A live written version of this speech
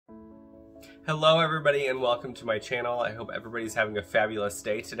Hello everybody and welcome to my channel. I hope everybody's having a fabulous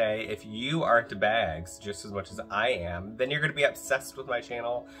day today. If you are into bags just as much as I am, then you're going to be obsessed with my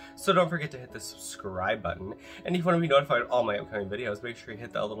channel. So don't forget to hit the subscribe button. And if you want to be notified of all my upcoming videos, make sure you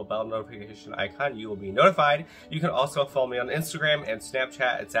hit that little bell notification icon. You will be notified. You can also follow me on Instagram and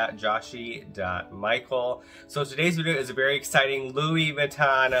Snapchat. It's at Joshie.Michael. So today's video is a very exciting Louis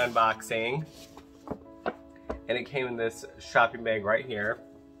Vuitton unboxing. And it came in this shopping bag right here.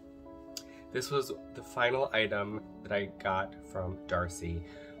 This was the final item that I got from Darcy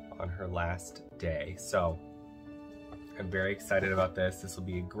on her last day. So I'm very excited about this. This will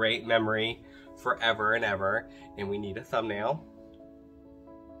be a great memory forever and ever. And we need a thumbnail.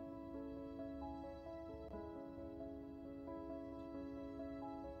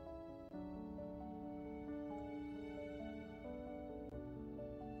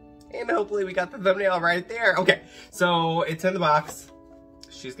 And hopefully we got the thumbnail right there. Okay, so it's in the box.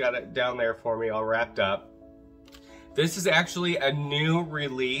 She's got it down there for me all wrapped up. This is actually a new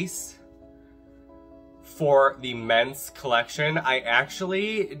release for the men's collection. I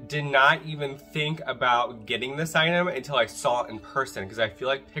actually did not even think about getting this item until I saw it in person, because I feel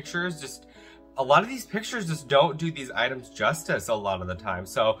like a lot of these pictures just don't do these items justice a lot of the time.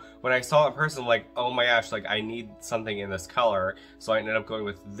 So when I saw it in person, I'm like, oh my gosh, like I need something in this color. So I ended up going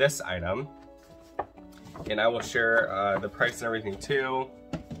with this item. And I will share the price and everything too.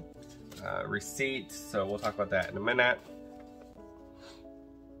 Receipt, so we'll talk about that in a minute.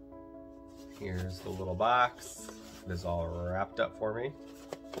 Here's the little box. It is all wrapped up for me.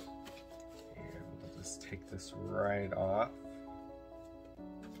 And we'll just take this right off.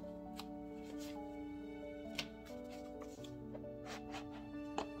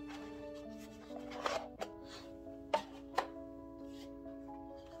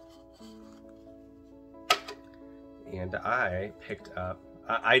 And I picked up,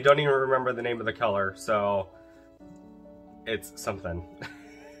 I don't even remember the name of the color, so it's something.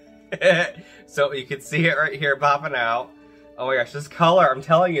 So you can see it right here popping out. Oh my gosh, this color, I'm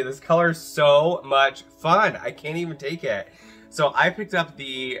telling you, this color is so much fun. I can't even take it. So I picked up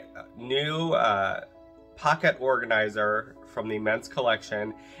the new pocket organizer from the men's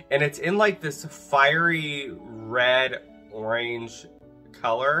collection, and it's in like this fiery red orange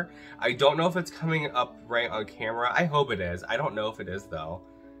color. I don't know if it's coming up right on camera. I hope it is. I don't know if it is though.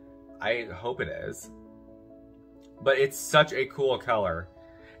 I hope it is. But it's such a cool color.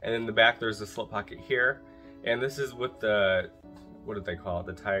 And in the back there's a slip pocket here. And this is with the, what did they call it?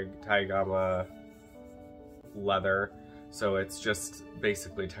 The Tuendawie leather. So it's just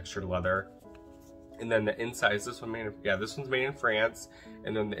basically textured leather. And then the inside, is this one made in, yeah, this one's made in France.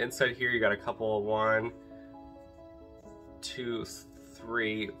 And then the inside here you got a couple of 1, 2,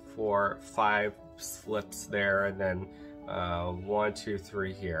 3, 4, 5 slips there, and then 1, 2,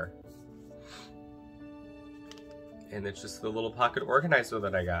 3 here. And it's just the little pocket organizer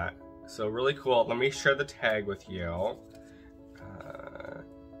that I got. So really cool. Let me share the tag with you.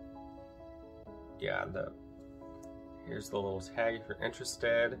 Yeah, here's the little tag if you're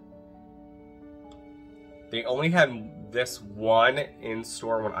interested. They only had this one in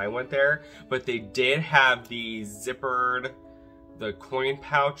store when I went there, but they did have the zippered, the coin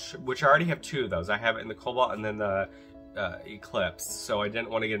pouch, which I already have 2 of those. I have it in the Cobalt and then the Eclipse, so I didn't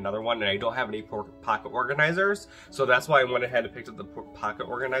want to get another one, and I don't have any pocket organizers, so that's why I went ahead and picked up the pocket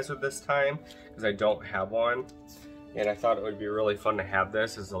organizer this time, because I don't have one. And I thought it would be really fun to have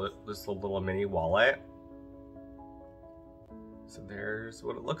this as this little mini wallet. So there's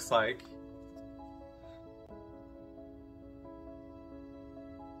what it looks like.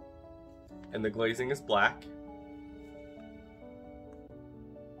 And the glazing is black.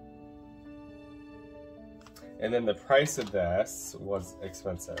 And then the price of this was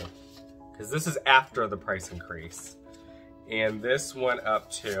expensive, because this is after the price increase. And this went up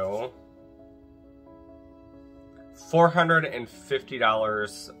to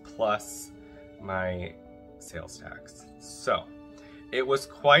 $450 plus my sales tax. So it was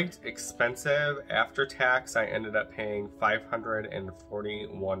quite expensive. After tax, I ended up paying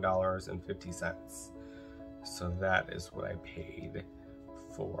 $541.50. So that is what I paid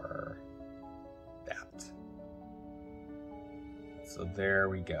for that. So there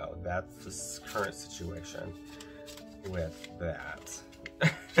we go. That's the current situation with that.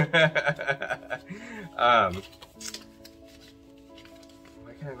 Why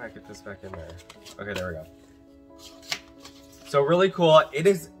can I not get this back in there? Okay, there we go. So really cool. It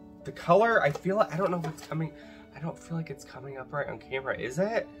is, the color, I don't know if it's coming, I don't feel like it's coming up right on camera. Is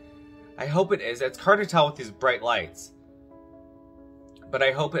it? I hope it is. It's hard to tell with these bright lights. But I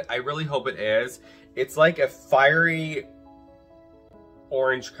really hope it is. It's like a fiery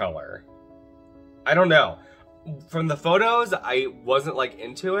orange color. I don't know. From the photos, I wasn't like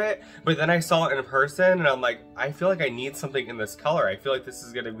into it, but then I saw it in person and I'm like, I feel like I need something in this color. I feel like this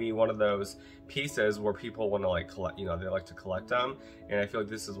is gonna be one of those pieces where people want to like collect, you know, they like to collect them. And I feel like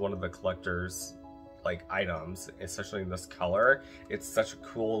this is one of the collector's like items, especially in this color. It's such a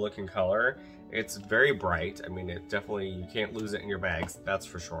cool looking color. It's very bright. I mean, it definitely, you can't lose it in your bags, that's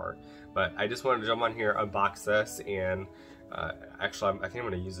for sure. But I just wanted to jump on here, unbox this, and actually, I think I'm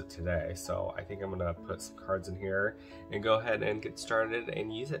going to use it today, so I think I'm going to put some cards in here and go ahead and get started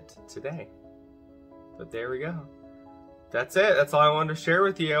and use it today. But there we go. That's it. That's all I wanted to share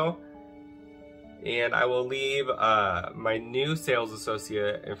with you. And I will leave my new sales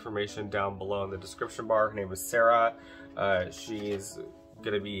associate information down below in the description bar. Her name is Sarah. She's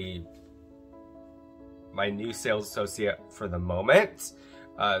going to be my new sales associate for the moment.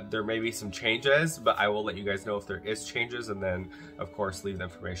 There may be some changes, but I will let you guys know if there is changes, and then of course leave the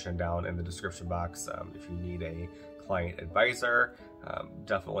information down in the description box if you need a client advisor.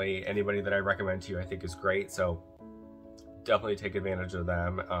 Definitely anybody that I recommend to you I think is great, so definitely take advantage of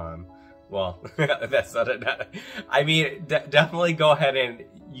them. Well, that's not it. I mean, definitely go ahead and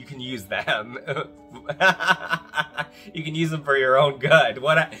you can use them. You can use them for your own good.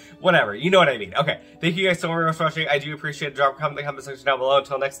 Whatever. You know what I mean. Okay. Thank you guys so much for watching. I do appreciate it. Drop a comment in the comment section down below.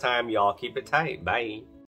 Until next time, y'all keep it tight. Bye.